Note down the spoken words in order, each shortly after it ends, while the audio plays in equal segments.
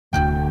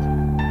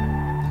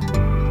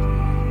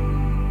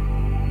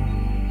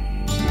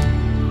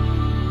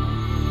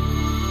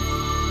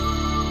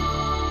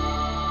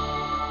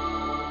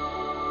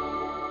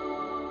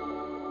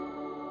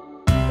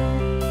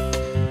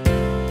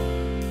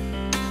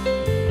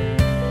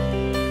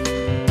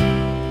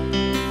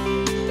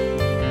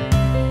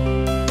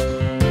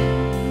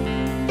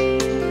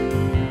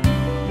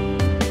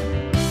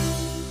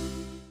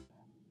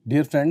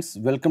Dear friends,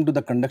 welcome to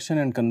the conduction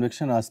and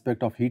convection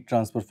aspect of heat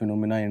transfer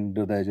phenomena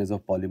into the edges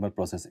of polymer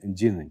process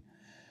engineering.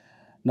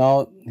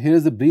 Now, here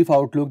is a brief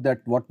outlook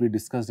that what we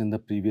discussed in the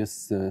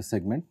previous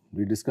segment.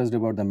 We discussed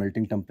about the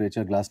melting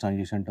temperature, glass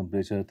transition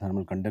temperature,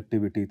 thermal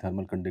conductivity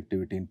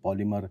in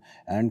polymer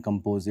and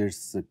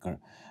composites.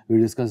 We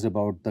discussed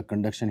about the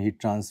conduction heat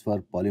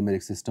transfer,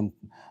 polymeric system,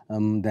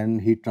 then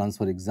heat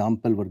transfer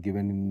example were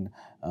given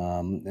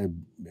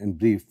in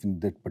brief in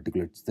that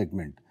particular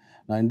segment.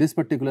 Now, in this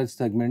particular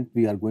segment,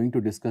 we are going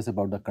to discuss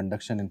about the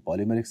conduction in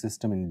polymeric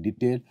system in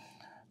detail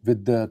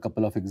with a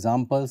couple of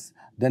examples.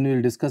 Then we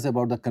will discuss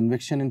about the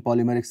convection in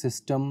polymeric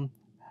system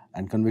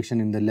and convection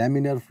in the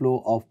laminar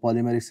flow of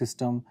polymeric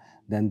system,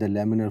 then the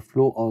laminar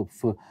flow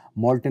of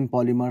molten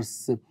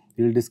polymers.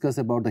 We will discuss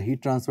about the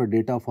heat transfer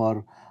data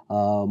for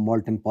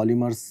molten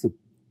polymers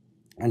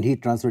and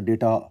heat transfer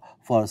data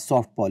for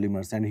soft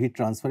polymers and heat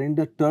transfer in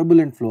the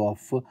turbulent flow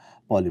of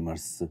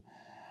polymers.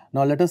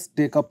 Now, let us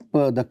take up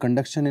the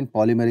conduction in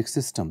polymeric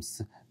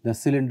systems, the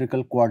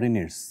cylindrical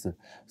coordinates.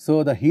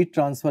 So, the heat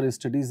transfer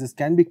studies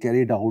can be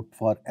carried out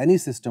for any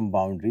system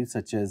boundary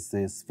such as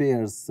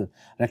spheres,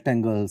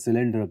 rectangles,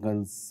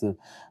 cylindricals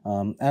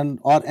and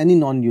or any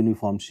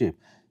non-uniform shape.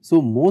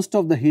 So, most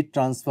of the heat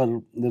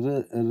transfer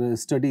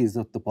studies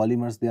of the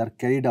polymers, they are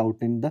carried out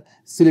in the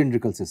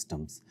cylindrical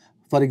systems.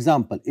 For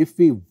example, if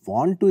we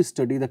want to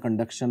study the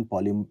conduction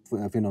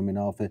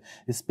phenomena of a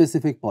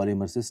specific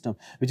polymer system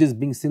which is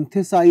being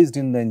synthesized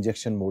in the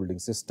injection molding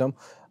system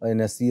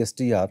in a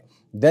CSTR,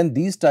 then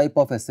these type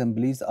of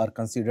assemblies are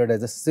considered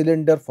as a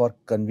cylinder for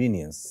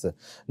convenience.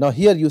 Now,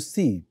 here you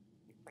see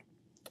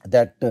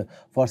that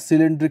for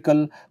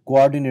cylindrical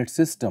coordinate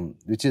system,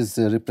 which is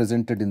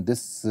represented in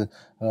this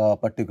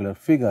particular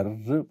figure,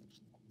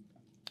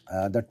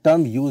 the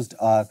term used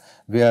are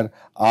where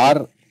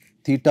r,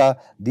 theta,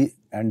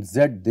 and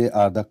z, they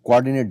are the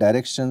coordinate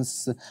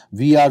directions,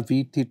 v,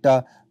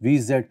 theta,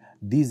 vz,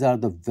 these are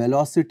the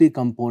velocity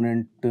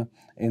component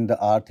in the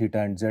r, theta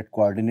and z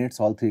coordinates,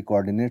 all three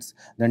coordinates.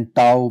 Then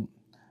tau,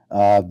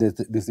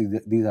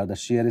 these are the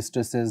shear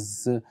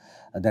stresses,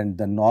 then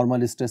the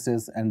normal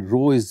stresses, and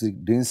rho is the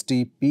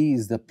density, p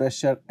is the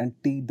pressure, and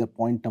T the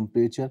point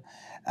temperature,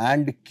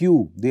 and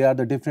Q, they are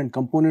the different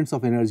components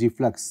of energy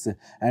flux,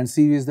 and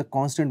C is the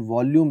constant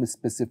volume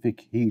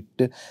specific heat,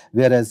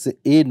 whereas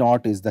A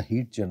naught is the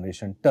heat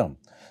generation term.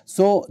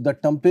 So, the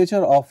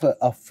temperature of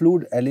a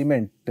fluid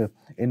element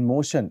in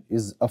motion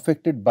is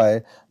affected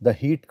by the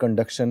heat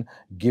conduction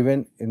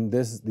given in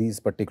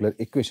these particular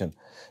equation.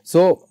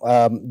 So,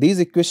 these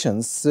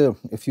equations,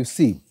 if you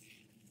see,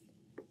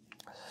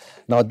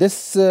 now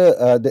this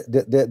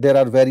there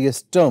are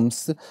various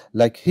terms,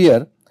 like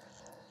here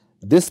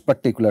this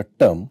particular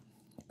term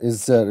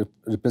is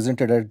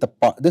represented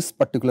at this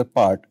particular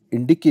part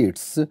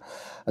indicates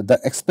the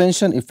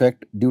expansion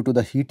effect due to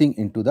the heating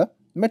into the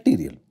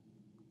material.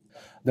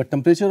 The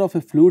temperature of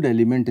a fluid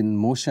element in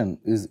motion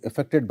is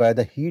affected by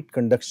the heat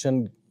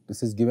conduction.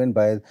 This is given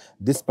by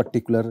this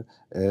particular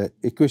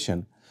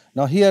equation.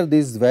 Now, here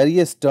these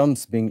various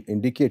terms being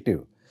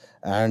indicative,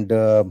 and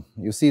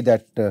you see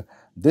that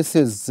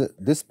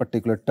this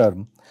particular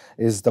term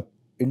is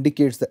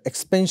indicates the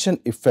expansion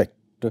effect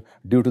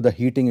due to the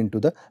heating into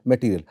the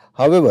material.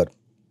 However,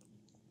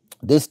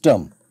 this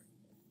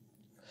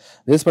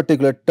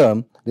particular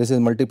term, this is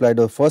multiplied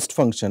by first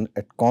function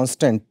at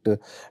constant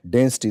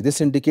density.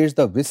 This indicates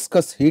the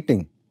viscous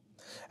heating,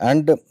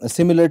 and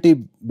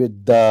similarity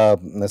with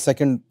the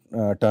second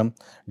term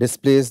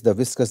displays the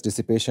viscous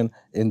dissipation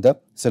in the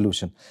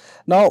solution.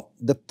 Now,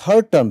 the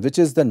third term, which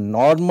is the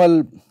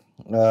normal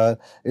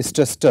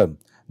stress term,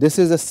 this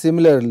is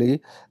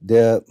similarly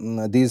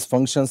these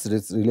functions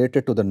is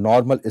related to the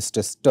normal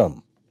stress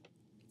term.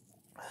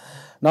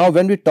 Now,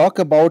 when we talk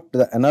about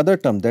another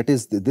term, that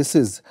is this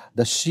is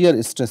the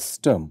shear stress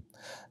term,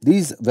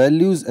 these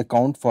values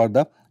account for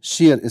the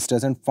shear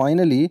stress, and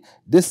finally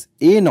this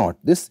A naught,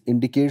 this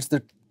indicates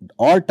that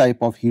all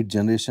type of heat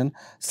generation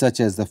such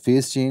as the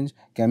phase change,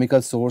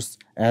 chemical source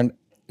and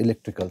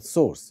electrical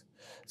source.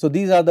 So,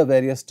 these are the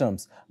various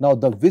terms. Now,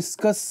 the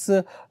viscous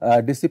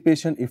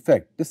dissipation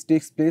effect, this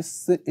takes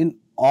place in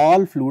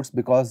all fluids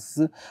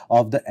because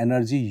of the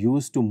energy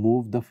used to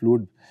move the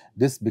fluid,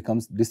 this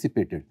becomes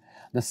dissipated.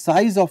 The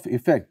size of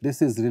effect,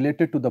 this is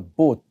related to the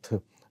both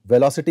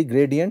velocity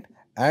gradient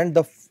and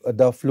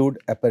the fluid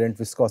apparent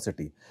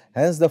viscosity.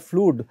 Hence, the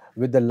fluid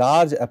with the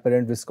large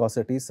apparent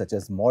viscosity such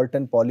as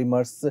molten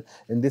polymers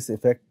in this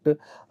effect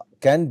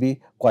can be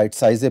quite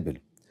sizable.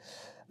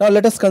 Now,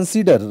 let us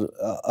consider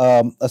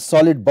a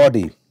solid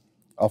body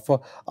of a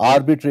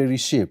arbitrary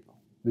shape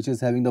which is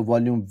having the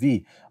volume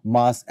V,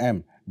 mass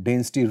m,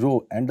 density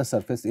rho and the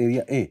surface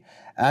area A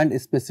and a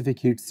specific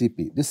heat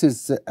Cp. This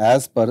is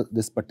as per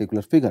this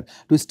particular figure.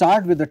 To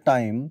start with the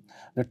time,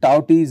 the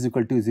tau T is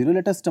equal to 0.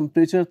 Let us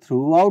temperature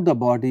throughout the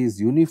body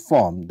is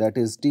uniform, that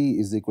is T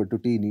is equal to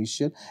T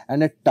initial,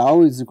 and at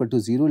tau is equal to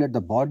 0. Let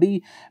the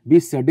body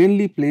be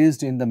suddenly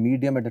placed in the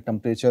medium at a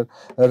temperature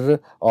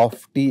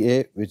of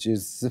Ta, which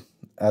is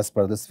as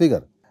per this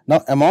figure.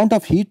 Now, amount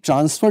of heat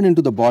transferred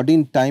into the body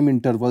in time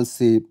intervals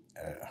say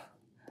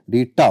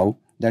d tau,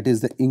 that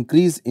is the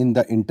increase in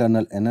the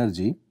internal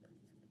energy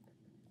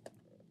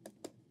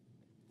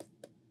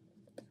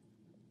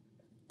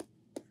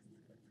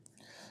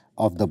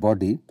of the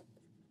body,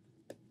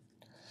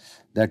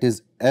 that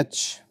is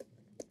h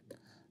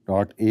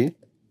dot a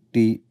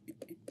t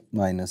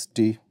minus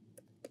t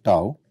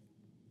tau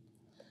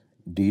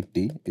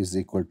dt is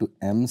equal to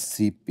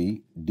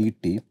mcp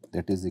dt,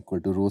 that is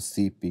equal to rho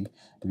cp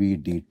v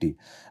dt.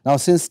 Now,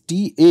 since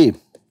Ta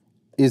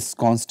is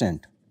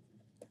constant,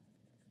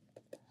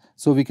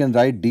 so we can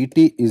write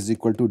dt is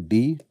equal to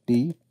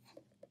dt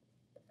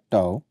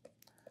tau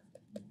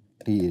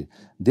Ta.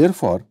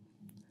 Therefore,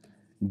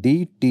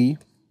 dt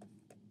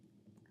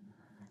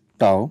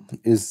tau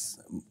is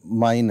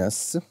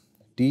minus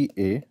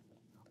Ta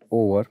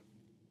over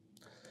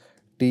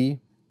t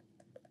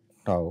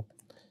tau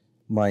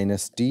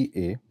minus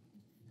Ta.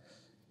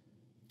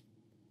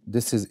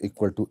 This is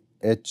equal to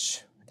Ha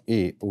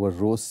over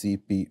rho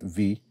Cp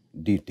v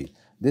dt.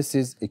 This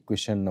is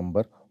equation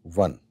number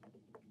 1.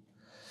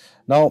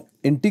 Now,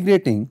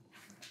 integrating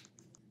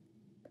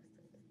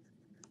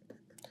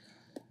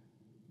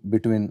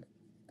between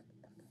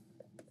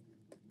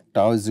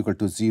tau is equal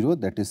to 0,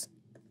 that is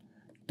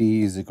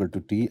t is equal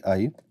to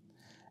Ti,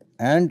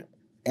 and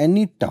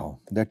any tau,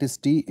 that is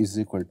t is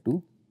equal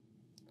to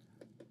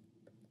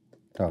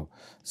tau.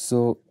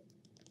 So,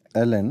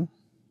 ln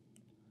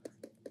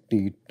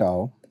t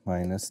tau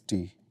minus Ta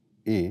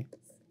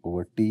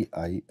over Ti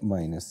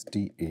minus Ta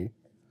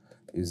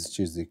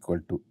is equal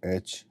to Ha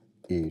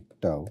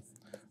tau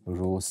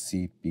rho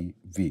Cp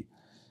v,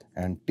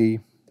 and t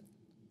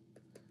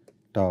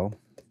tau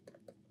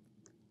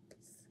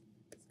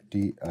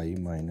Ti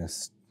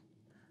minus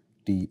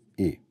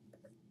Ta,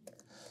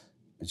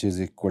 which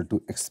is equal to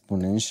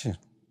exponential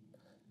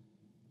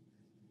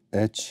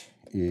Ha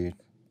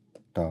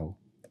tau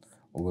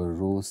over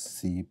rho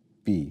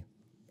Cp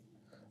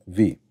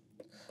v.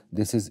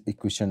 This is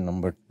equation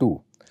number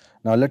 2.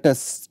 Now, let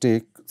us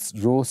take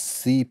rho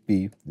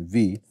Cp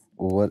v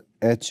over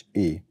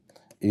Ha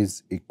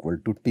is equal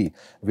to T,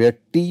 where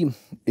T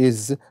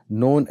is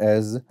known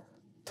as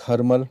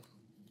thermal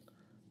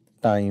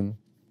time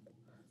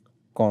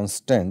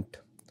constant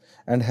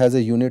and has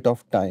a unit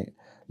of time,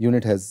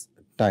 has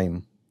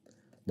time,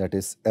 that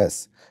is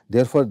S.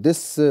 Therefore,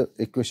 this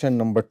equation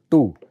number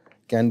 2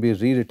 can be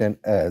rewritten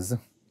as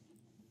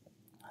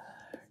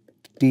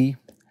T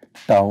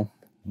tau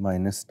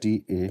minus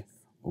Ta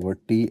over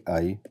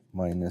Ti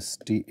minus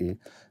Ta,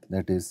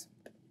 that is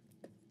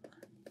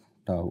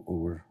tau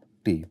over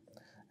T,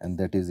 and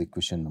that is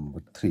equation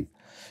number 3.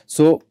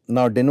 So,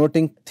 now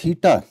denoting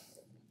theta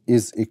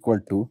is equal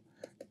to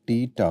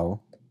T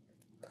tau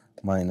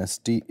minus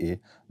Ta,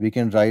 we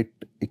can write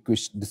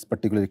this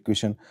particular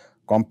equation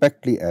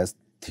compactly as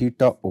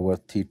theta over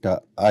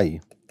theta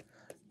I,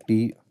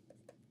 T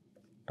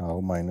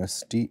tau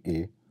minus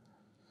Ta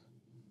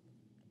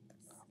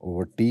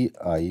over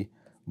Ti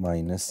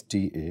minus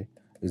Ta,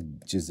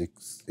 which is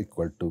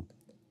equal to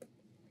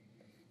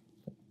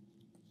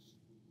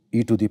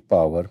e to the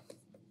power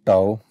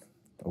tau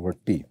over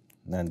T,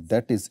 and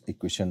that is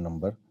equation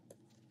number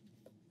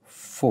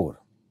 4.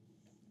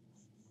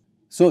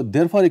 So,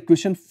 therefore,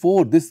 equation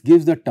 4, this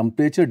gives the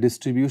temperature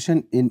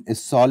distribution in a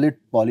solid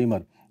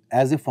polymer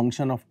as a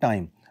function of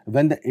time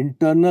when the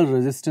internal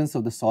resistance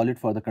of the solid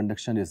for the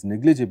conduction is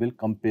negligible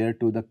compared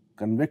to the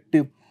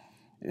convective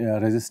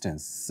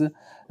resistance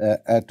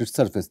at its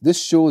surface.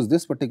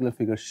 This particular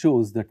figure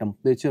shows the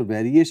temperature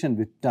variation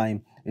with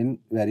time in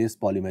various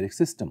polymeric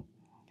system.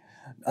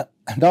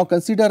 Now,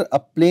 consider a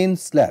plain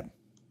slab.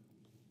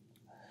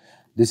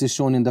 This is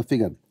shown in the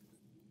figure.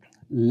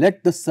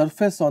 Let the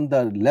surface on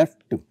the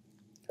left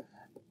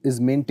is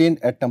maintained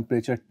at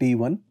temperature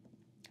T1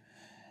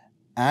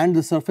 and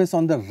the surface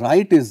on the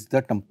right is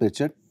the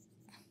temperature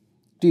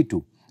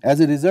T2. As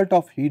a result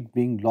of heat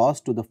being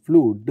lost to the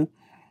fluid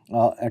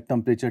at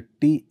temperature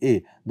Ta,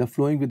 the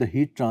flowing with the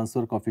heat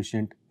transfer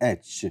coefficient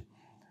H.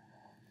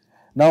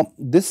 Now,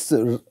 this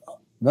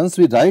once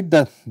we write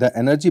the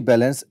energy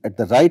balance at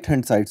the right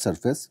hand side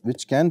surface,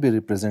 which can be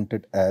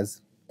represented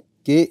as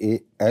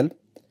KAL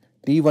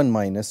T1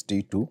 minus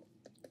T2,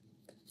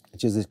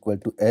 which is equal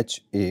to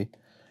HA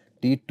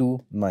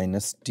T2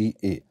 minus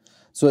Ta.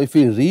 So, if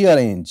we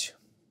rearrange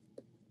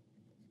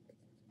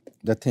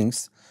the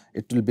things,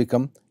 it will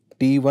become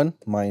T1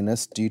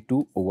 minus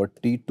T2 over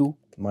T2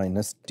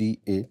 minus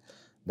Ta,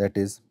 that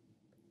is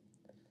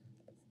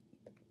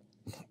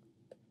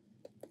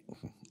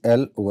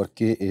L over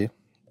Ka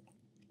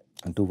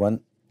into 1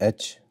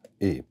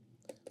 HA,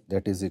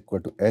 that is equal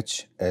to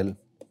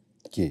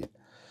HLK.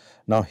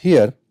 Now,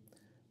 here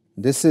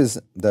this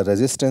is the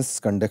resistance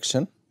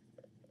conduction,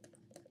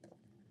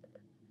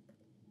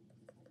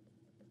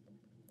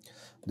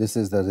 this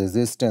is the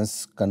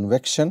resistance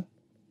convection,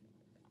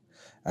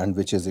 and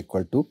which is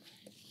equal to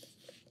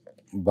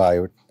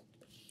Biot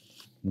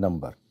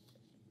number.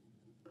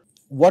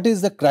 What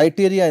is the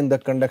criteria in the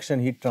conduction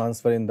heat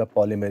transfer in the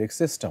polymeric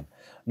system?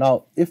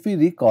 Now, if we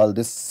recall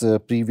this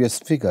previous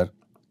figure,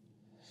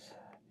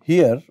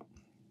 here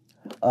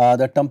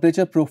the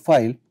temperature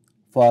profile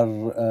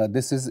for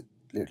this is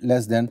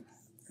less than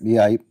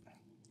Vi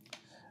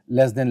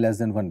less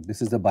than 1.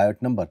 This is the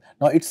Biot number.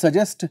 Now, it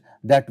suggests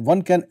that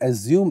one can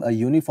assume a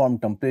uniform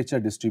temperature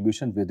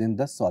distribution within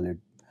the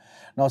solid.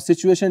 Now,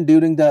 situation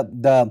during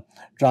the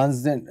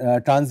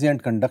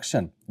transient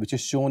conduction, which is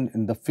shown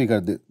in the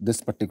figure,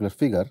 this particular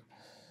figure,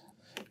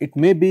 it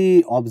may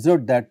be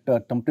observed that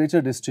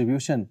temperature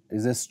distribution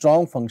is a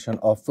strong function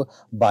of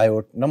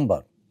Biot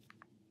number.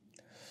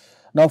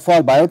 Now,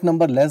 for Biot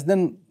number less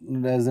than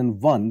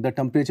 1, the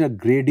temperature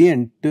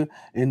gradient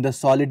in the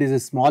solid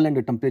is small and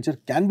the temperature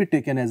can be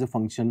taken as a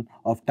function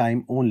of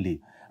time only.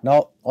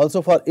 Now,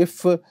 also for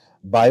if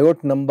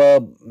Biot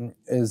number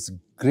is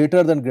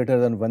greater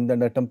than 1, then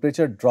the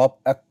temperature drop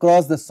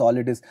across the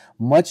solid is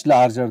much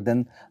larger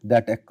than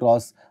that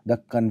across the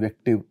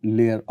convective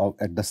layer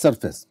at the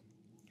surface.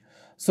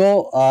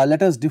 So,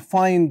 let us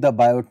define the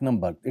Biot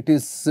number. It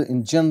is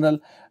in general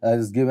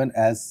is given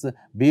as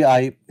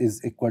Bi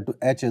is equal to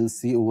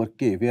HLC over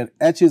K, where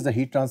H is the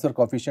heat transfer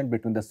coefficient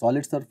between the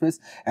solid surface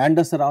and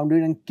the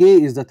surrounding, and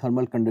K is the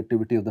thermal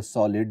conductivity of the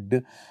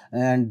solid,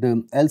 and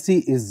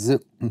LC is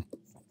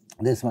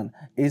this one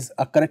is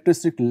a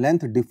characteristic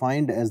length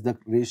defined as the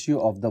ratio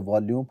of the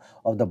volume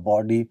of the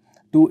body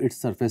to its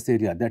surface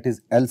area, that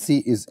is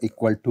LC is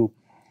equal to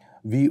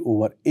V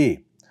over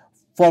A.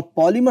 For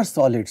polymer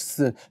solids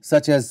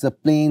such as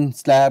plane,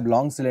 slab,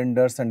 long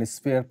cylinders and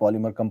sphere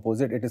polymer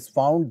composite, it is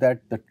found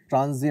that the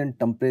transient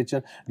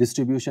temperature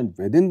distribution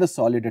within the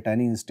solid at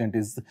any instant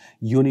is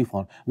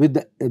uniform, with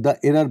the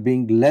error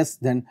being less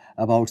than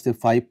about say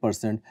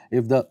 5%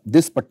 if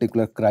this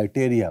particular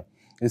criteria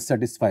is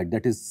satisfied,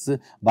 that is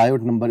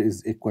Biot number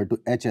is equal to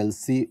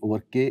HLC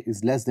over K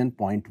is less than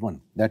 0.1.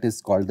 That is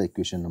called the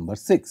equation number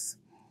 6.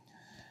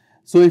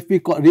 So, if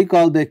we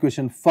recall the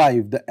equation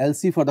 5, the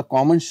LC for the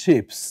common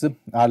shapes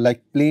are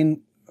like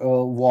plane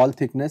wall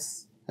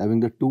thickness having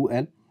the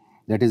 2L,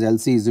 that is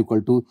LC is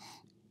equal to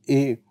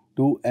A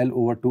 2L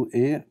over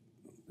 2A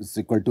is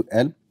equal to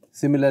L.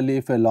 Similarly,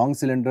 if a long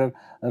cylinder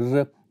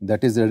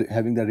that is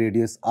having the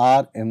radius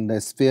R, and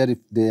the sphere if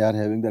they are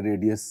having the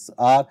radius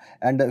R,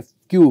 and the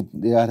cube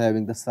they are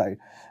having the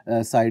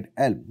side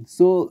L.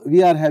 So,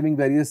 we are having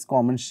various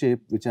common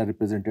shape which are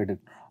represented in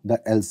the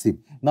LC.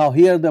 Now,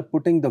 here the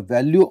putting the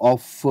value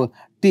of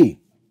T,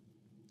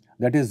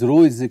 that is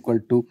rho is equal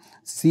to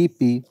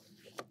Cp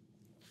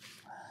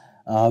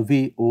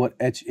V over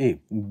HA,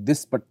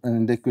 this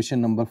in the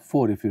equation number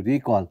 4 if you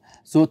recall.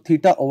 So,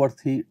 theta over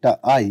theta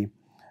I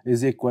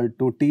is equal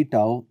to T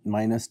tau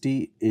minus Ta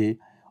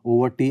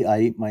over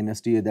Ti minus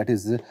Ta, that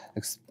is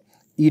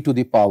e to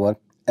the power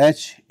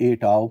H A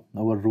tau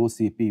over rho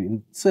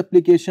Cp. This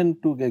application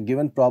to a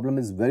given problem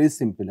is very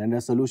simple, and a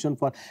solution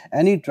for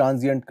any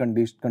transient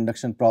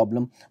conduction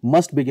problem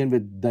must begin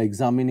with the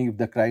examining if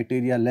the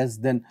criteria less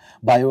than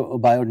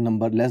Biot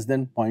number less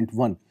than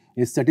 0.1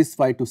 is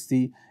satisfied to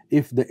see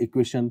if the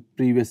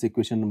previous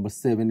equation number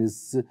 7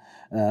 is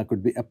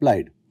could be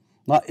applied.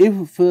 Now,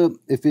 if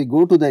we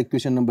go to the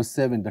equation number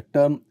 7, the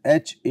term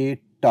H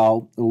A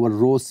tau over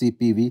rho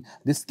Cpv,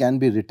 this can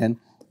be written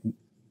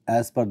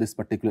as per this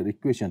particular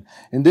equation.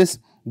 In this,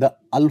 the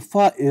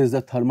alpha is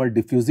the thermal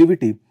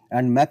diffusivity,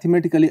 and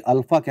mathematically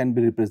alpha can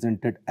be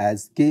represented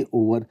as K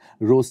over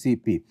rho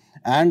Cp,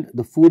 and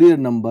the Fourier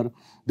number,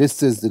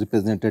 this is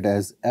represented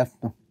as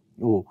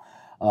Fo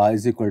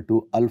is equal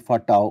to alpha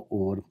tau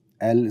over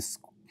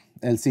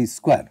Lc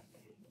square.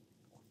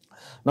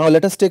 Now,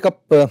 let us take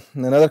up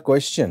another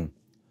question.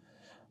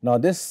 Now,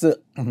 this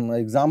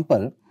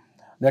example,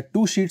 that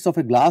two sheets of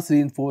a glass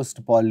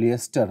reinforced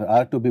polyester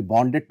are to be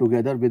bonded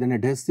together with an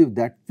adhesive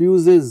that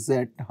fuses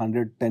at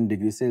 110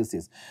 degrees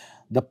Celsius.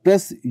 The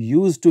press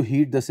used to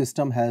heat the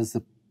system has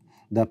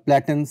the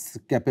platens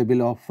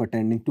capable of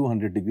attaining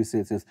 200 degrees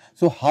Celsius.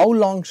 So, how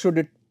long should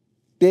it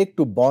take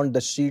to bond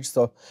the sheets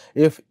of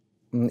if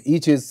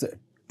each is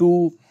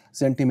 2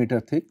 centimeter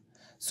thick?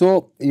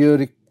 So, you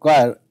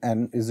require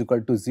n is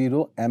equal to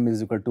 0, m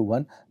is equal to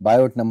 1,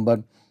 Biot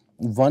number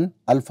 1,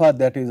 alpha,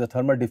 that is a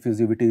thermal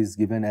diffusivity, is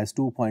given as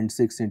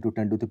 2.6 into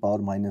 10 to the power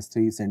minus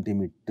 3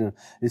 centimeter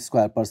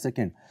square per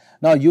second.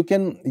 Now, you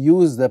can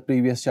use the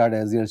previous chart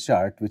as your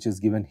chart which is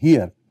given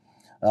here,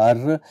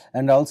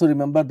 and also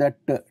remember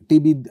that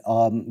Tb,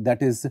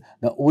 that is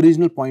the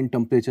original point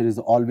temperature, is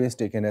always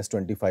taken as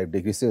 25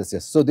 degrees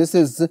Celsius. So, this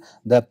is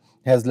the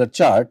Hassler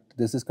chart.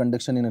 This is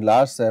conduction in a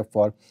large slab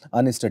for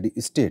unsteady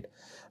state.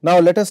 Now,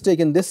 let us take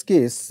in this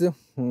case,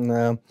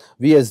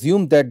 we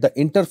assume that the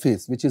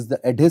interface, which is the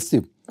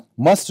adhesive,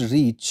 must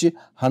reach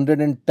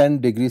 110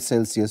 degrees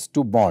Celsius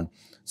to bond.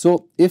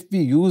 So, if we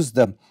use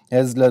the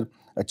Hassler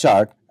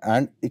chart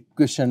and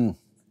equation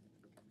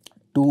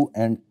 2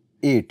 and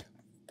 8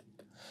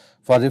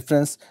 for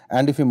reference,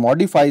 and if we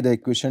modify the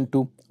equation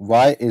to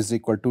y is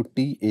equal to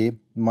Ta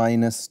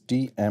minus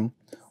Tm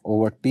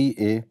over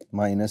Ta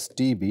minus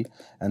Tb,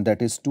 and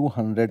that is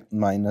 200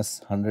 minus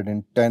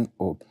 110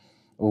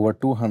 over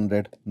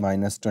 200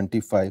 minus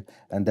 25,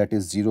 and that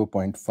is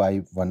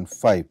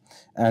 0.515,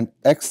 and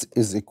x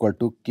is equal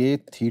to k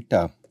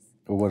theta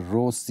over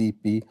rho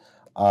Cp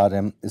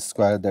Rm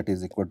square, that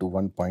is equal to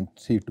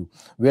 1.32,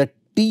 where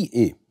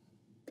Ta,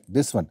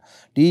 this one,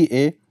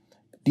 Ta,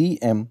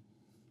 Tm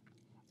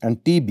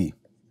and Tb,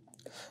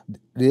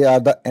 they are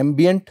the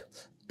ambient,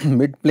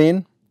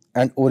 mid-plane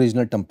and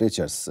original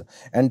temperatures,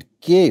 and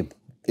K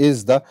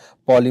is the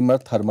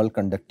polymer thermal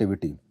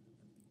conductivity,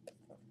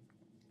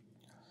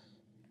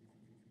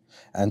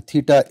 and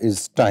theta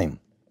is time,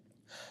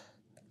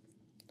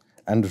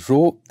 and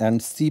rho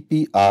and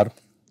Cp are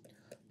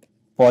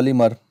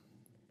polymer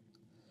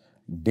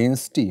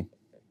density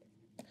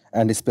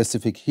and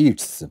specific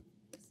heats,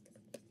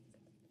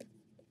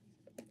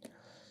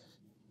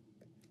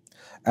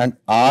 and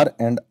R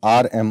and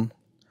Rm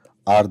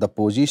are the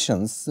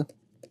positions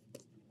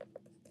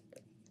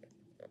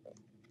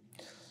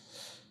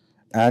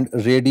and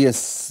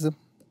radius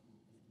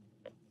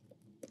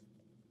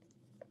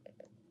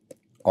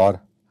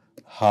or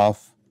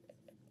half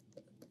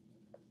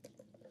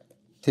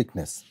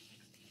thickness.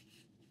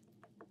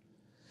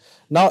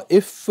 Now,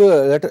 if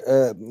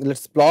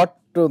let's plot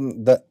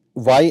the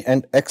y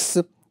and x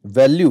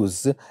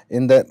values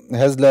in the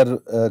Hessler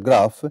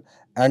graph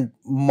and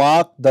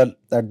mark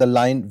at the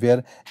line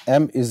where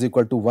m is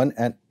equal to 1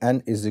 and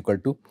n is equal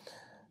to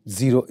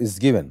 0 is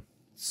given.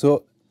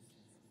 So,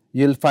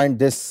 you will find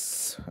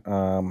this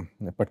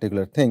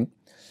particular thing.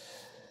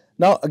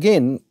 Now,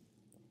 again,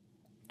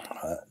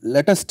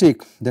 let us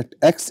take that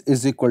x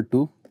is equal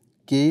to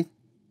k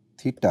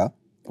theta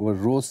over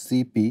rho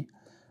Cp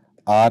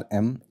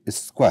Rm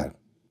square.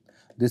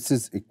 This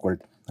is equal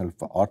to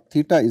alpha, or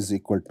theta is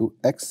equal to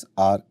x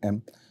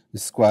Rm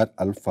square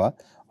alpha,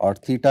 or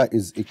theta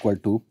is equal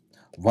to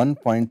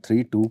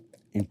 1.32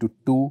 into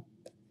 2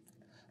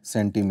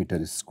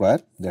 centimeter square,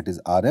 that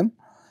is Rm,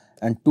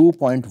 and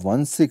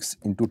 2.16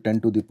 into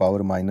 10 to the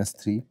power minus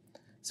 3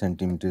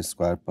 centimeter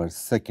square per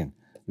second,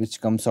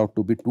 which comes out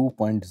to be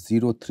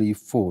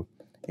 2.034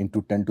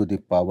 into 10 to the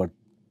power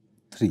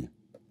 3,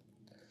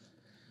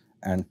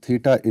 and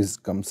theta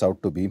comes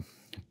out to be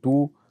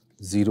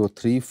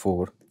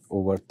 2034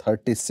 over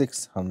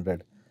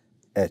 3600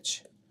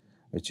 H,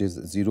 which is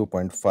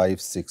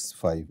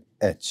 0.565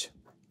 H.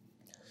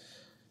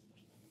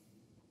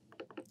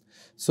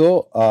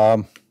 So,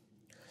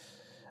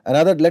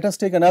 let us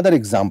take another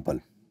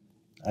example,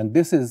 and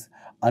this is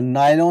a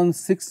nylon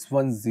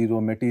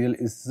 610 material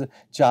is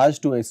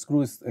charged to a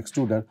screw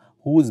extruder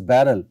whose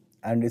barrel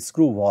and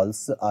screw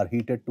walls are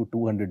heated to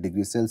 200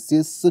 degrees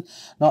Celsius.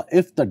 Now,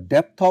 if the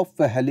depth of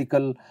a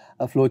helical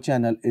flow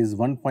channel is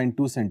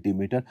 1.2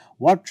 centimeter,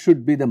 what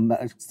should be the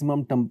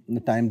maximum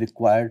time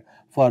required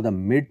for the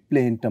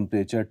mid-plane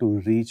temperature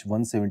to reach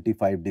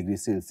 175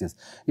 degrees Celsius?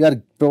 We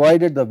are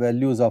provided the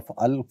values of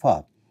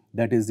alpha,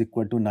 that is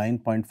equal to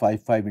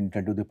 9.55 into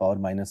 10 to the power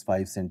minus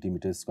 5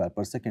 centimeters square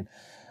per second.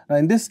 Now,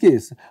 in this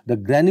case, the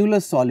granular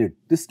solid,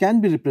 this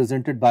can be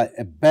represented by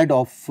a bed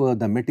of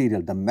the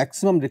material. The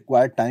maximum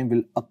required time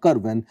will occur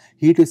when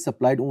heat is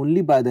supplied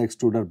only by the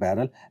extruder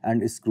barrel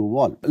and screw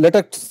wall. Let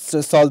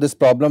us solve this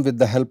problem with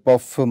the help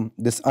of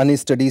this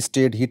unsteady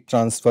state heat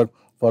transfer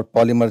for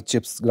polymer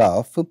chips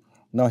graph.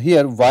 Now,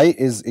 here y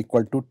is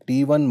equal to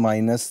T1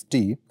 minus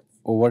T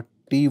over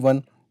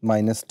T1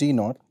 minus T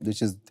naught,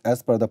 which is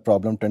as per the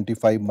problem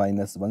 25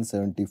 minus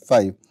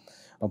 175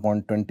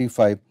 upon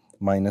 25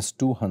 minus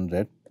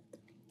 200,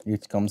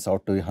 which comes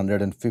out to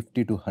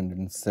 150 to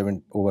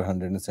 107 over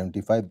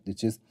 175,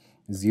 which is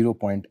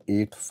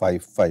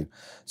 0.855.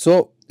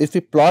 So, if we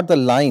plot the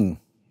line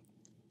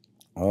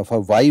of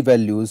our y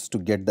values to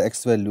get the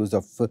x values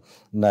of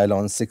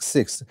nylon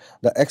 66,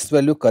 the x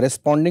value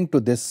corresponding to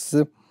this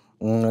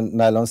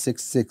nylon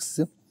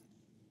 66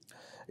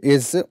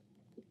 is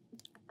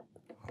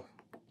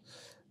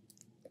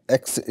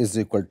x is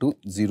equal to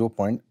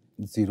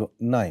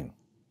 0.09.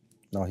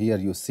 Now, here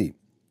you see.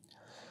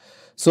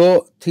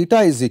 So,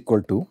 theta is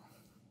equal to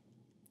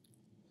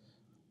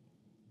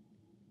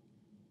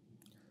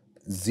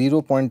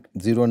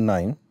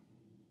 0.09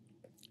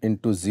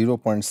 into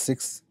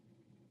 0.6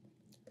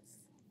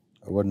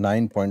 over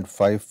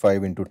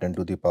 9.55 into 10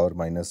 to the power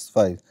minus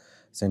 5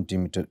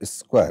 centimeter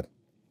square,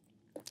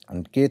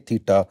 and k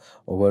theta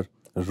over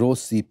rho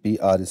Cp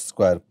r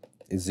square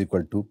is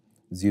equal to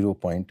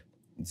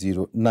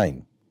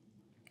 0.09.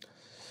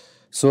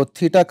 So,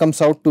 theta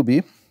comes out to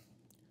be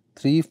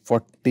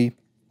 340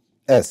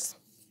 S.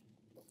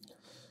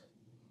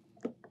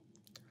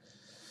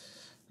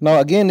 Now,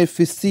 again, if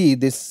we see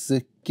this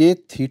k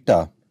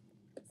theta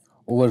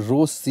over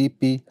rho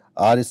Cp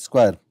r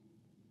square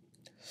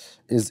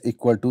is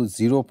equal to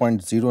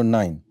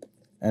 0.09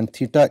 and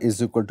theta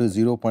is equal to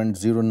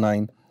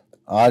 0.09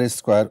 r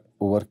square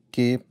over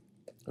k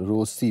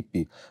rho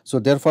Cp. So,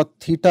 therefore,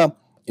 theta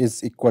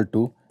is equal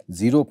to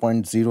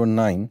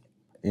 0.09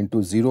 into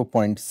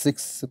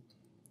 0.6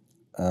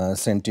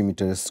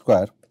 centimeter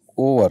square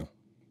over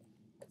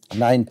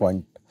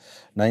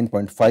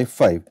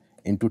 9.55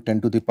 into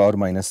 10 to the power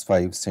minus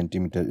 5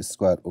 centimeter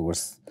square over,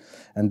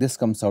 and this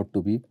comes out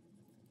to be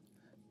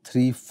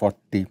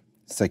 340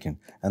 second,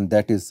 and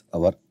that is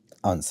our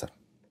answer.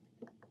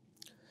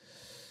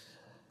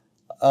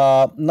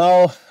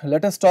 Now,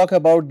 let us talk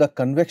about the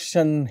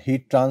convection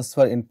heat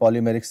transfer in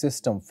polymeric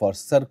system for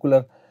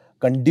circular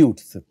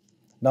conduits.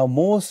 Now,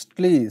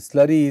 mostly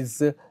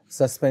slurries,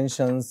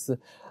 suspensions,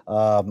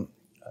 um,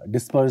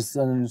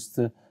 dispersions,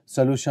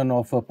 solution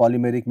of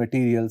polymeric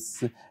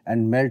materials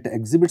and melt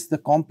exhibits the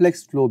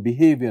complex flow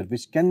behavior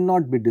which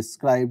cannot be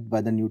described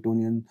by the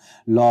Newtonian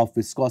law of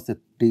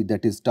viscosity,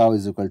 that is tau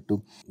is equal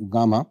to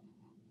gamma,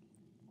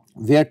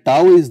 where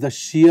tau is the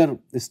shear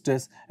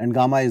stress and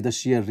gamma is the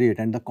shear rate,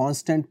 and the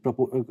constant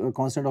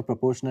of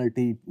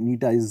proportionality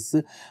neta is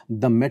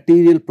the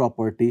material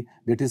property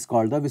that is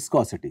called the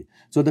viscosity.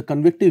 So, the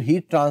convective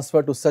heat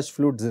transfer to such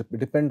fluids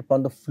depend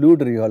upon the fluid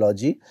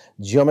rheology,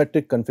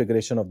 geometric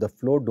configuration of the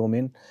flow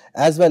domain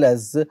as well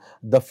as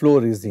the flow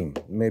regime,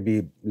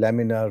 maybe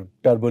laminar,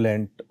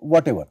 turbulent,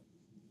 whatever.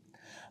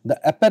 The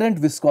apparent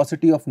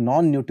viscosity of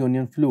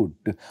non-Newtonian fluid,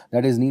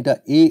 that is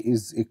neta A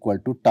is equal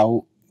to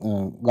tau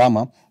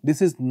gamma.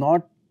 This is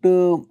not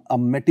a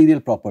material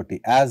property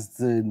as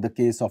in the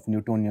case of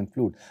Newtonian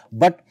fluid,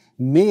 but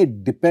may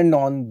depend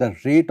on the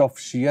rate of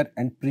shear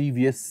and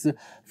previous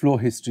flow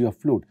history of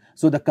fluid.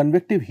 So, the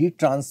convective heat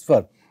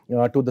transfer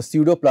to the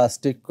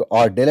pseudoplastic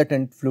or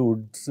dilatant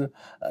fluids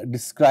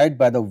described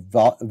by the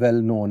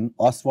well-known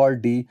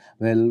Oswald D.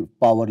 Well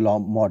power law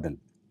model.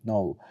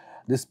 Now,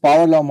 this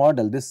power law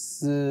model,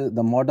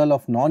 the model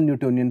of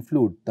non-Newtonian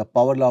fluid, the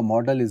power law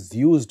model is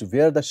used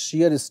where the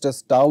shear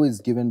stress tau is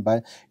given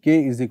by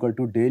K is equal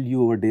to del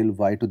U over del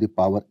Y to the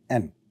power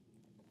n,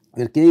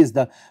 where K is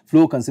the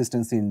flow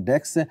consistency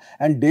index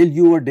and del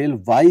U over del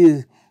Y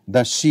is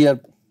the shear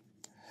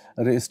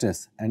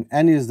stress and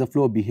n is the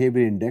flow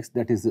behavior index,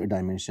 that is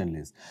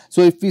dimensionless.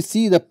 So, if we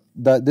see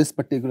this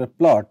particular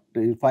plot,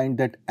 you find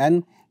that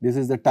n, this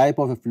is the type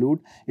of a fluid.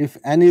 If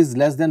n is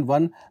less than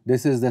 1,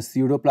 this is the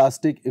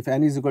pseudoplastic. If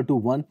n is equal to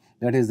 1,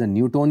 that is the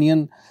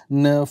Newtonian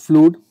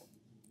fluid.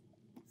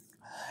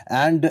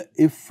 And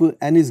if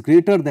n is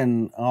greater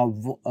than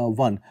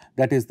 1,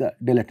 that is the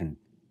dilatant.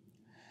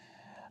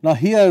 Now,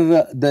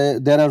 here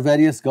there are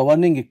various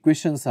governing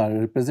equations are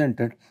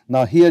represented.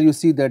 Now, here you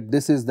see that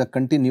this is the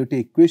continuity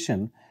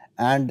equation,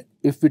 and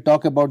if we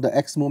talk about the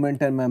x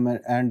momentum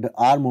and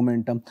r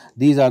momentum,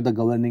 these are the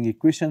governing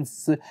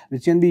equations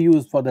which can be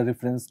used for the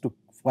reference to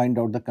find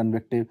out the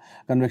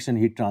convection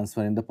heat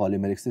transfer in the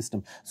polymeric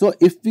system. So,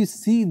 if we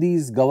see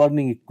these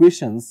governing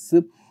equations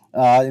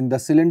in the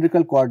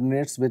cylindrical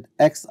coordinates with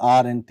x,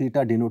 r and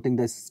theta denoting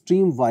the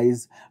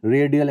streamwise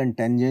radial and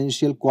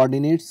tangential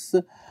coordinates,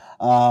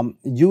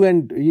 u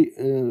and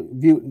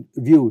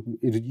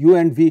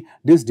v,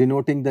 this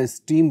denoting the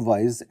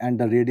streamwise and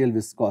the radial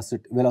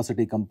viscosity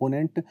velocity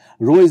component,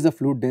 rho is the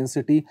fluid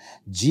density,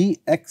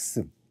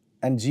 gx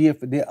and gf,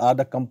 they are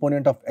the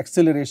component of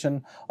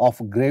acceleration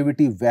of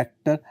gravity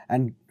vector,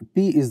 and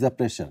p is the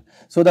pressure.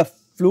 So, the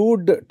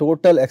fluid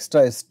total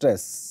extra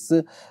stress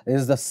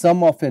is the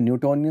sum of a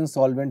Newtonian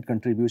solvent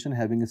contribution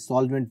having a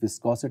solvent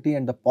viscosity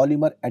and the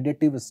polymer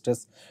additive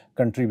stress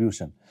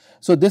contribution.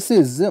 So, this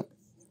is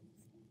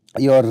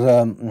your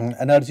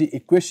energy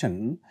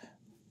equation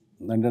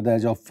under the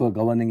edge of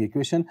governing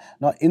equation.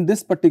 Now, in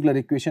this particular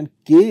equation,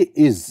 K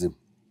is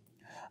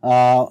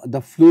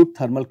the fluid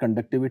thermal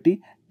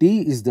conductivity,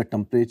 T is the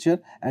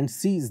temperature and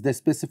C is the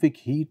specific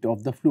heat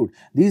of the fluid.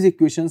 These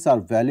equations are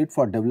valid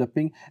for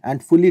developing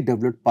and fully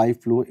developed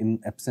pipe flow in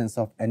absence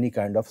of any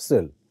kind of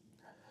cell.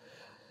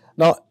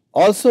 Now,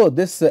 also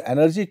this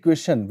energy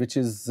equation which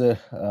is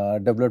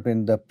developed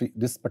in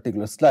this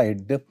particular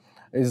slide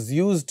is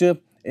used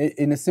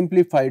in a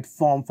simplified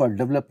form for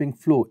developing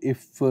flow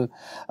if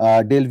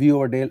del V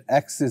over del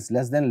x is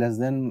less than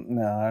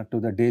to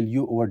the del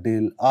U over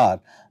del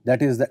R,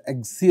 that is the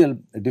axial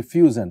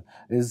diffusion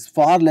is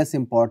far less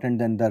important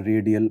than the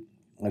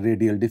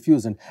radial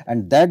diffusion,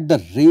 and that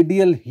the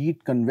radial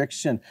heat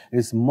convection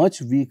is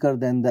much weaker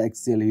than the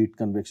axial heat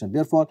convection.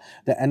 Therefore,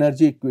 the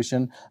energy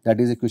equation, that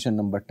is equation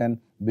number 10,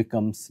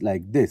 becomes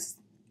like this.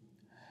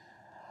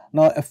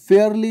 Now, a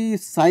fairly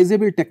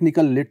sizable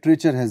technical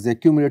literature has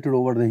accumulated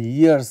over the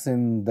years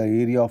in the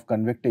area of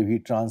convective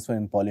heat transfer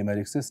in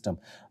polymeric system.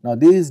 Now,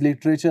 these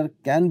literature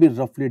can be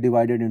roughly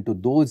divided into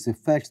those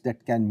effects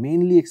that can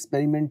mainly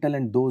experimental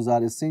and those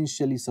are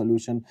essentially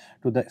solution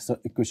to the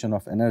equation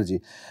of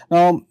energy.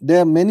 Now, there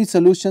are many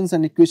solutions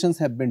and equations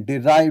have been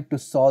derived to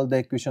solve the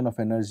equation of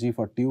energy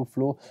for tube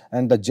flow,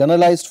 and the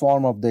generalized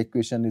form of the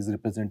equation is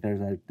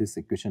represented as this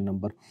equation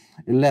number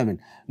 11.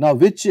 Now,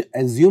 which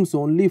assumes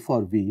only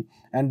for V,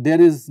 and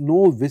there is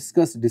no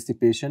viscous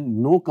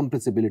dissipation, no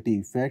compressibility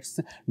effects,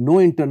 no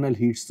internal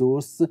heat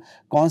source,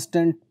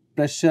 constant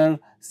pressure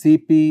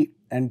Cp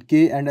and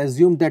K, and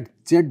assume that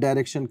z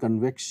direction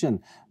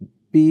convection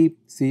P,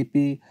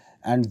 Cp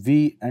and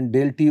V and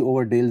del T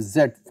over del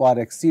Z far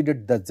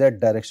exceeded the z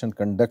direction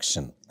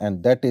conduction,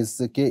 and that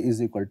is K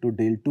is equal to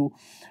del 2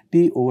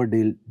 T over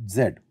del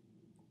Z.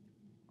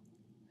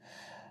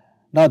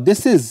 Now,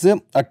 this is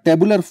a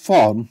tabular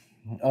form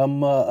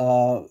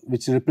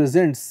which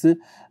represents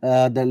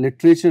the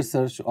literature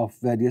search of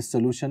various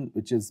solution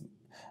which is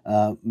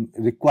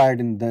required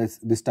in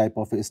this type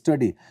of a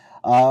study.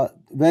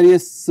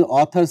 Various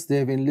authors, they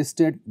have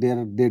enlisted,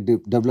 they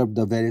developed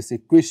the various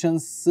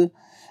equations,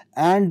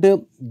 and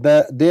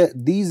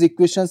these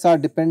equations are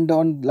depend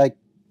on, like,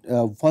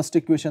 first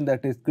equation,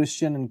 that is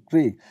Christian and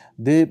Craig.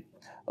 The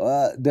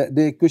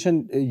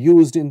equation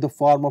used in the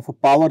form of a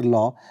power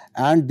law,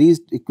 and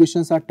these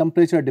equations are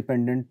temperature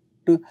dependent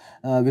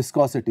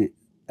viscosity.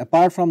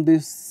 Apart from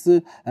this,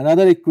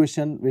 another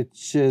equation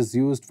which is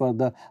used for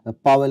the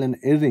Powell and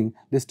Irving,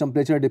 this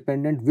temperature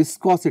dependent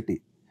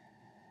viscosity.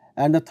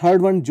 And the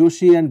third one,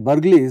 Joshi and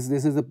Burgles,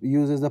 this is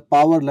uses the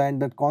power line,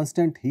 that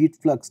constant heat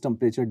flux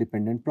temperature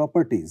dependent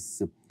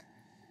properties.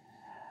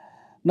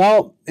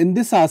 Now, in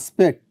this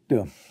aspect,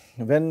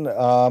 when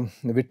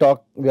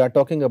we are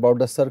talking about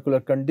the circular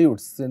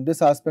conduits, in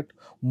this aspect,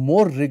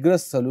 more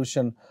rigorous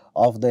solution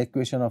of the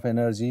equation of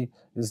energy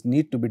is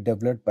need to be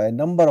developed by a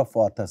number of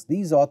authors.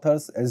 These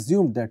authors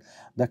assumed that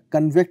the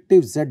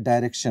convective z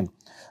direction,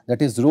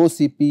 that is rho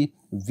Cp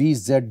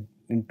Vz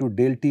into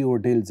del T over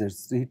del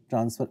Z, heat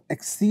transfer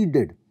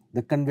exceeded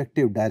the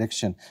convective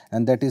direction,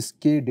 and that is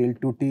K del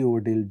 2T over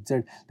del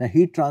Z. The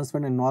heat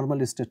transfer in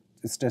normal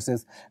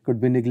stresses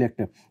could be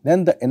neglected.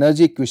 Then the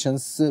energy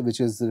equations, which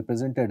is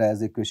represented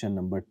as equation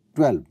number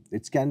 12,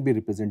 which can be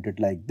represented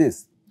like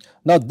this.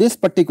 Now, this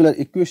particular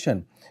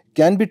equation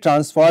can be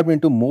transformed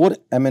into more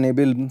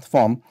amenable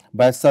form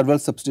by several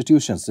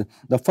substitutions.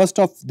 The first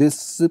of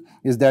this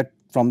is that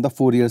from the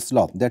Fourier's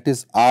law, that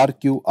is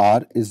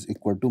RQR is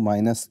equal to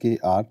minus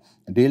KR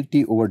del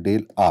T over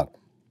del R,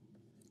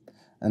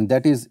 and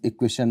that is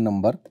equation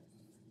number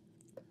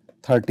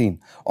 13.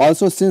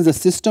 Also, since the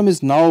system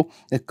is now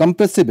a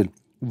compressible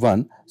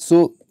one,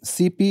 so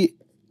Cp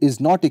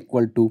is not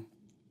equal to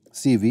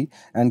Cv,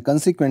 and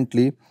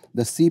consequently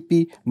the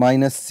Cp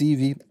minus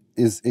Cv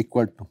is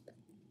equal to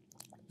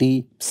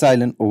T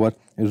epsilon over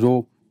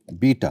rho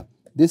beta.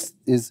 This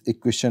is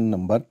equation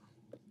number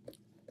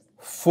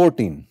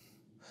 14.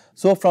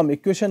 So, from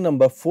equation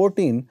number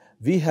 14,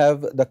 we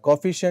have the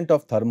coefficient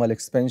of thermal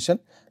expansion,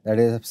 that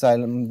is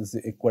epsilon is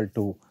equal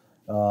to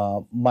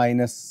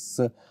minus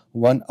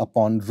 1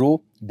 upon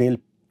rho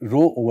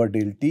over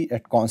del T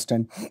at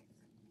constant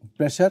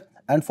pressure,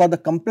 and for the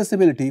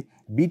compressibility,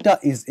 beta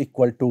is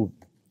equal to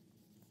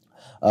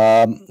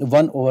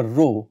 1 over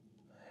rho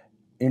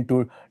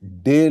into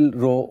del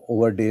rho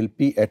over del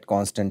P at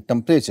constant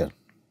temperature.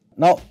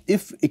 Now,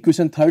 if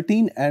equation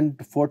 13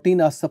 and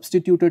 14 are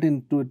substituted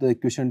into the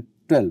equation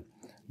 12,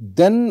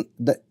 then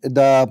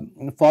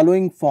the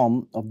following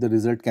form of the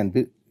result can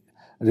be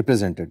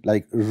represented,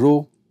 like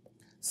rho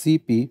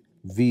Cp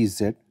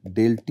Vz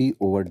del T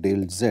over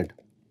del Z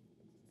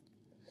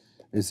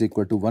is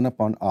equal to 1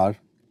 upon R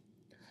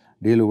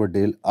del over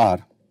del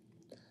R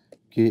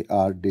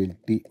Kr del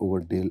T over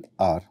del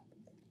R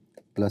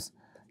plus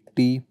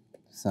T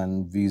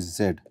sin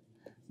Vz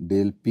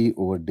del P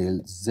over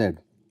del Z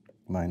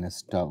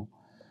minus tau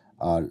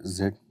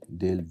Rz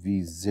del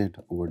Vz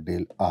over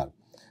del R.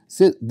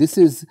 So, this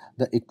is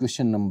the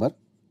equation number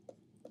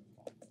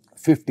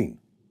 15.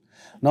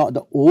 Now,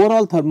 the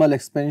overall thermal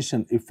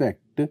expansion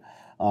effect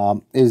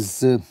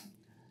is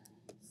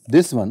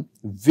this one,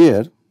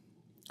 where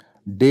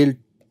del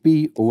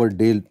P over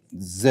del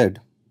Z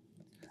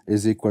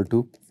is equal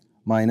to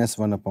minus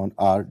 1 upon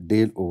R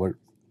del over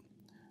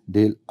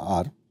del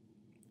R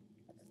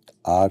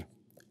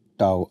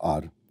tau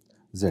R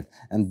Z,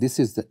 and this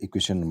is the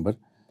equation number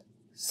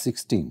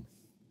 16.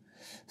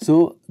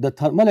 So, the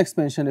thermal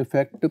expansion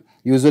effect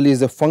usually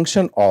is a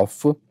function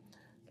of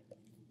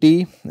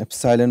T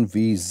epsilon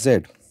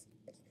Vz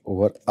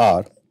over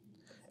R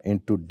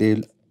into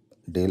del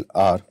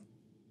R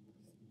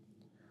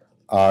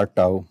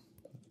tau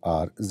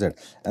R Z,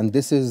 and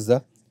this is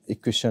the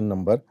equation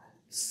number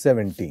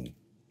 17.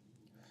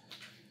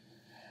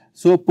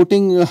 So,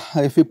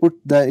 if we put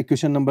the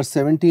equation number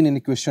 17 in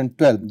equation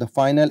 12, the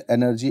final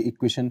energy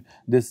equation,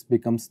 this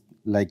becomes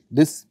like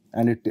this,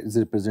 and it is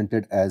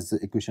represented as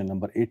equation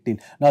number 18.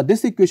 Now,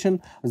 this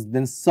equation is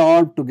then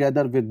solved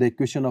together with the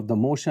equation of the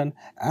motion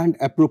and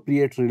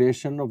appropriate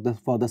relation of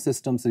for the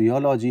system's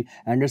rheology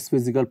and its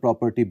physical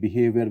property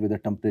behavior with the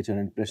temperature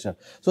and pressure.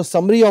 So,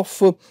 summary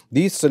of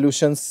these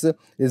solutions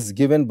is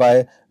given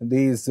by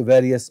these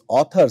various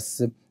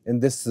authors in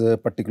this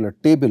particular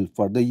table.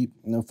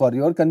 For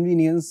your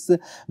convenience,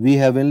 we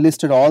have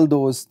enlisted all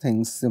those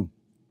things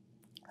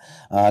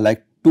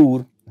like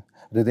Tour.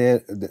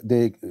 They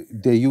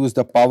use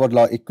the power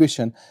law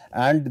equation,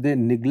 and they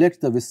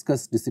neglect the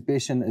viscous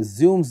dissipation,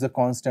 assumes the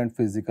constant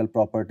physical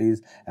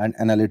properties and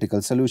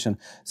analytical solution.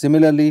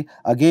 Similarly,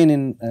 again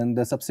in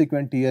the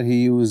subsequent year,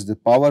 he used the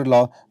power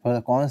law for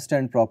the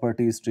constant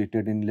properties,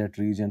 treated inlet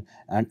region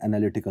and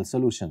analytical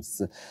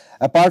solutions.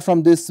 Apart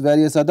from this,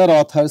 various other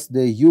authors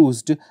they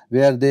used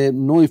where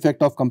no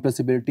effect of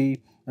compressibility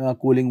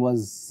cooling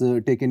was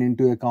taken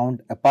into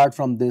account. Apart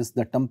from this,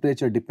 the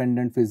temperature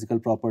dependent physical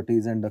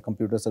properties and the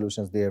computer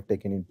solutions they have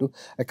taken into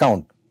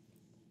account.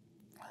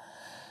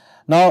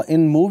 Now,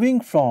 in moving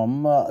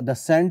from the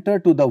center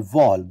to the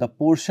wall, the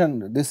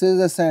portion, this is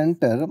the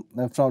center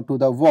from to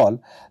the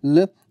wall,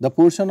 the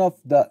portion of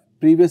the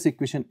previous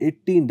equation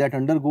 18 that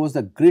undergoes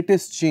the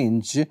greatest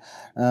change,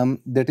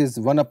 that is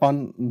 1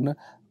 upon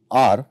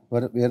r,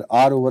 where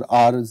r over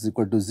r is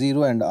equal to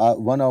 0 and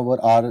 1 over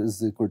r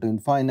is equal to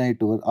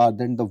infinite over r,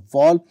 then the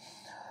wall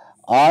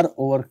r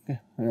over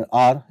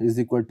r is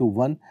equal to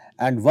 1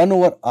 and 1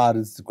 over r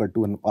is equal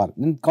to 1 r.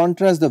 In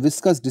contrast, the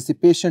viscous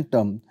dissipation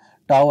term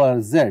tau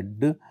r z,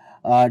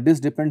 this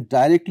depends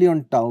directly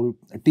on tau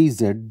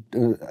tz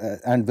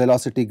and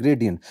velocity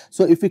gradient.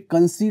 So, if we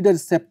consider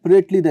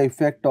separately the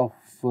effect of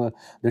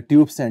the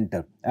tube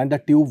center and the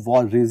tube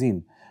wall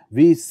region,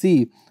 we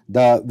see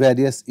the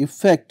various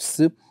effects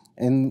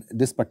in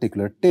this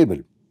particular table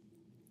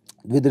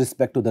with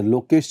respect to the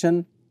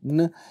location,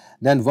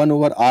 then 1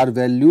 over r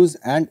values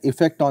and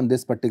effect on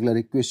this particular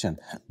equation.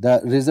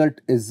 The result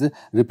is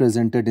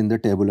represented in the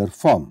tabular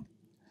form.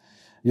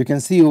 You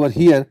can see over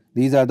here,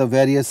 these are the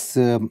various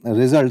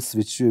results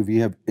which we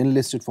have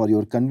enlisted for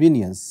your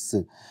convenience.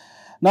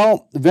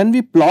 Now, when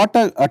we plot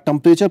a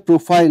temperature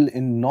profile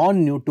in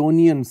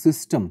non-Newtonian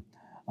system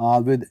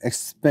with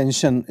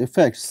expansion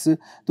effects,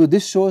 so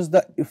this shows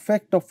the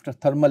effect of the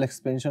thermal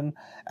expansion,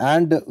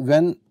 and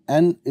when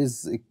n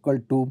is equal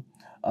to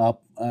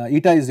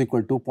eta is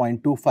equal to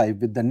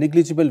 0.25 with the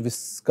negligible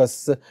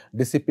viscous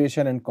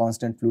dissipation and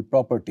constant fluid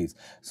properties.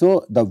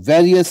 So, the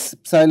various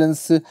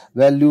epsilons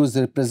values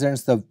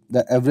represents the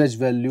average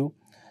value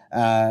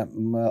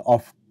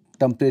of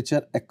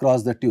temperature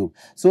across the tube.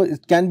 So,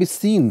 it can be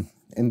seen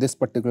in this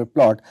particular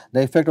plot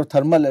the effect of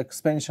thermal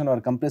expansion or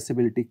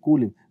compressibility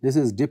cooling. This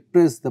is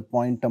depress the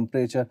point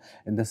temperature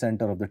in the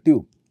center of the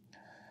tube.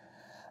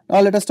 Now,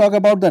 let us talk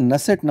about the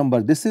Nusselt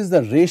number. This is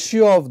the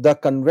ratio of the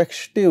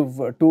convective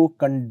to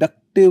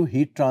conductive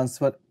heat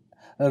transfer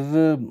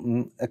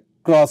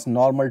across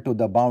normal to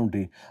the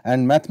boundary,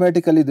 and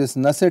mathematically this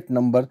Nusselt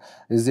number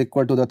is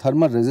equal to the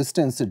thermal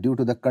resistance due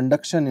to the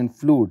conduction in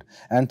fluid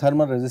and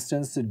thermal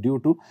resistance due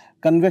to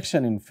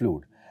convection in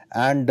fluid.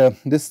 And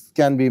this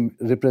can be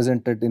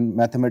represented in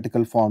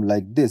mathematical form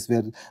like this,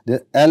 where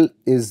the L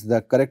is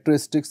the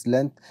characteristics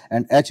length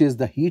and H is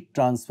the heat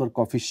transfer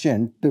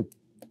coefficient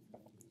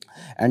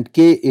and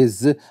K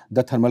is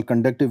the thermal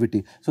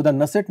conductivity. So, the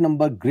Nusselt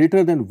number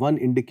greater than 1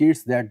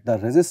 indicates that the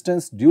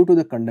resistance due to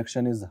the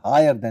conduction is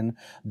higher than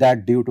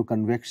that due to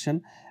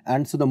convection,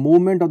 and so the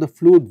movement of the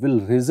fluid will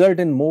result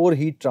in more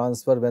heat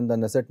transfer when the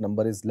Nusselt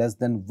number is less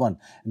than 1.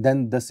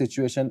 Then the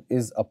situation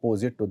is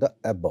opposite to the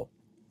above.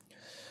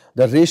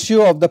 The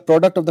ratio of the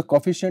product of the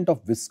coefficient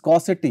of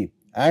viscosity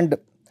and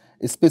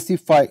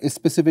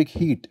specific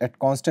heat at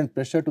constant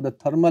pressure to the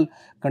thermal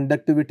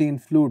conductivity in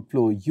fluid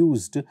flow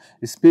used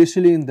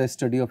especially in the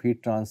study of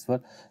heat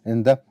transfer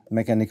in the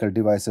mechanical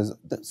devices.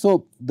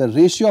 So, the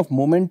ratio of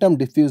momentum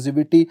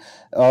diffusivity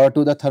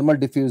to the thermal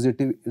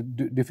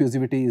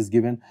diffusivity is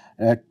given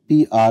at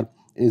PR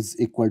is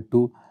equal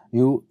to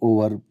mu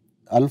over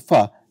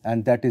alpha,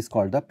 and that is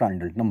called the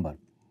Prandtl number.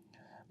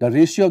 The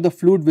ratio of the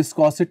fluid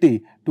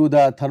viscosity to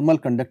the thermal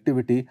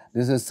conductivity,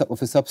 this is of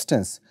a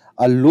substance,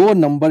 a low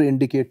number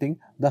indicating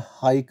the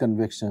high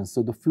convection.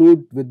 So, the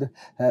fluid with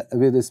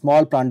a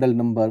small Prandtl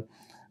number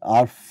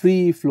are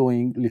free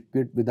flowing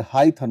liquid with a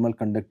high thermal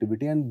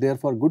conductivity and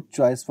therefore good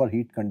choice for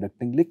heat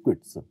conducting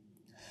liquids.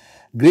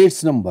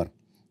 Graves number,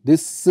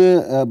 this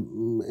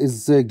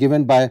is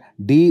given by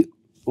D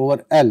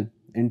over L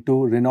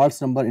into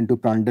Reynolds number into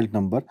Prandtl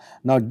number.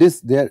 Now,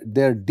 this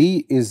their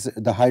D is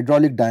the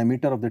hydraulic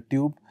diameter of the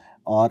tube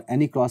or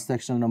any cross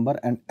sectional number,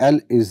 and L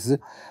is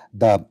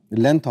the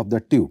length of the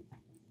tube.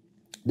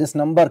 This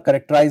number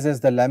characterizes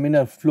the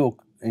laminar flow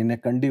in a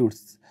conduit,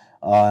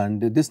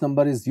 and this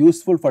number is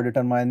useful for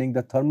determining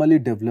the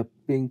thermally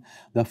developing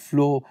the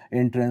flow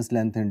entrance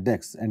length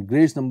index, and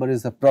Graves number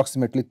is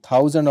approximately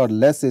 1000 or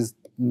less is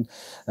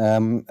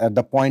at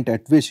the point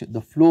at which the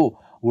flow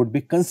would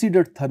be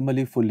considered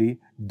thermally fully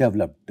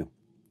developed.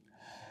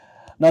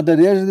 Now, there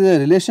is a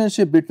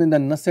relationship between the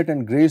Nusselt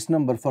and Graves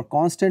number for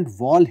constant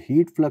wall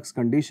heat flux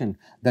condition,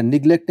 the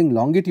neglecting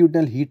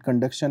longitudinal heat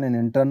conduction and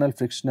internal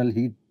frictional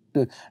heat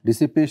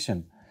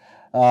dissipation.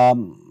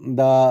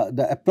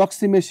 The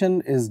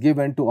approximation is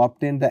given to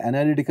obtain the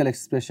analytical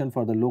expression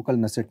for the local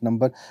Nusselt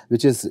number,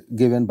 which is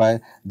given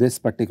by this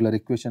particular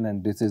equation,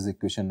 and this is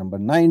equation number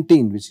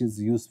 19, which is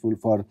useful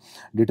for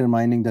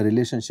determining the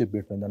relationship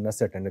between the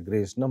Nusselt and the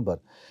Graves number.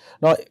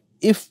 Now,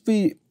 if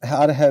we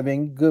are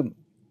having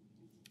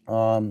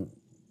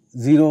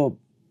 0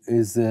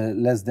 is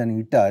less than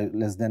eta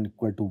less than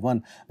equal to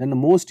 1, then the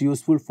most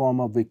useful form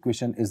of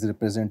equation is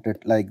represented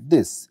like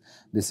this.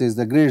 This is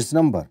the Graves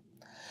number.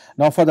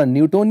 Now, for the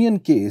Newtonian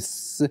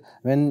case,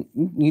 when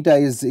eta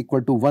is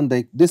equal to 1,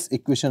 this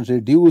equation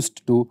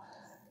reduced to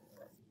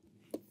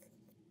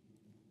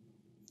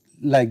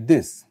like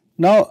this.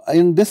 Now,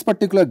 in this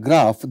particular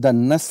graph, the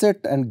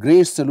Nusselt and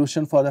Graves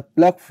solution for the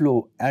plug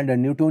flow and a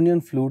Newtonian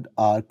fluid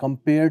are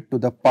compared to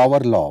the power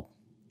law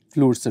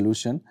fluid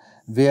solution,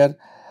 where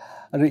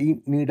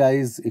need I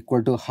is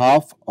equal to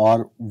half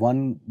or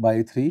 1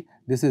 by 3.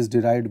 This is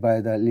derived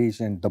by the Leach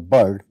and the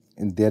Bird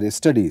in their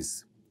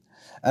studies.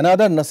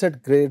 Another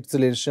Nusselt grade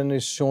relation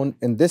is shown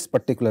in this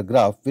particular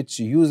graph, which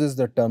uses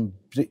the term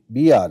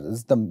BR,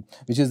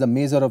 which is the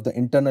measure of the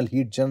internal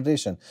heat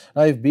generation.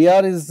 Now, if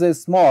BR is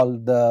small,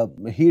 the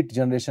heat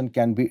generation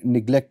can be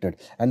neglected,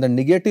 and the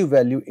negative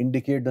value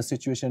indicate the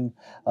situation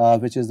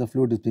which is the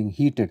fluid is being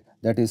heated,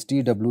 that is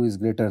TW is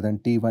greater than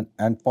T1,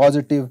 and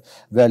positive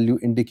value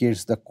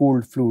indicates the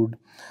cooled fluid,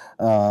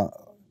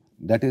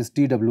 that is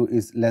TW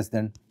is less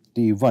than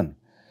T1.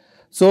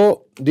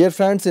 So, dear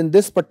friends, in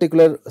this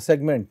particular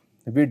segment,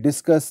 we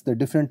discuss the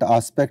different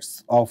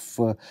aspects of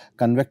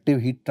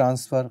convective heat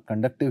transfer,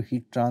 conductive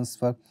heat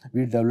transfer.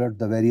 We developed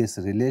the various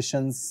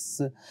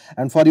relations,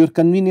 and for your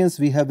convenience,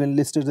 we have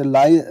enlisted a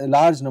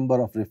large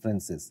number of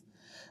references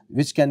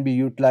which can be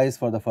utilized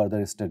for the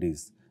further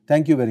studies.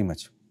 Thank you very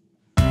much.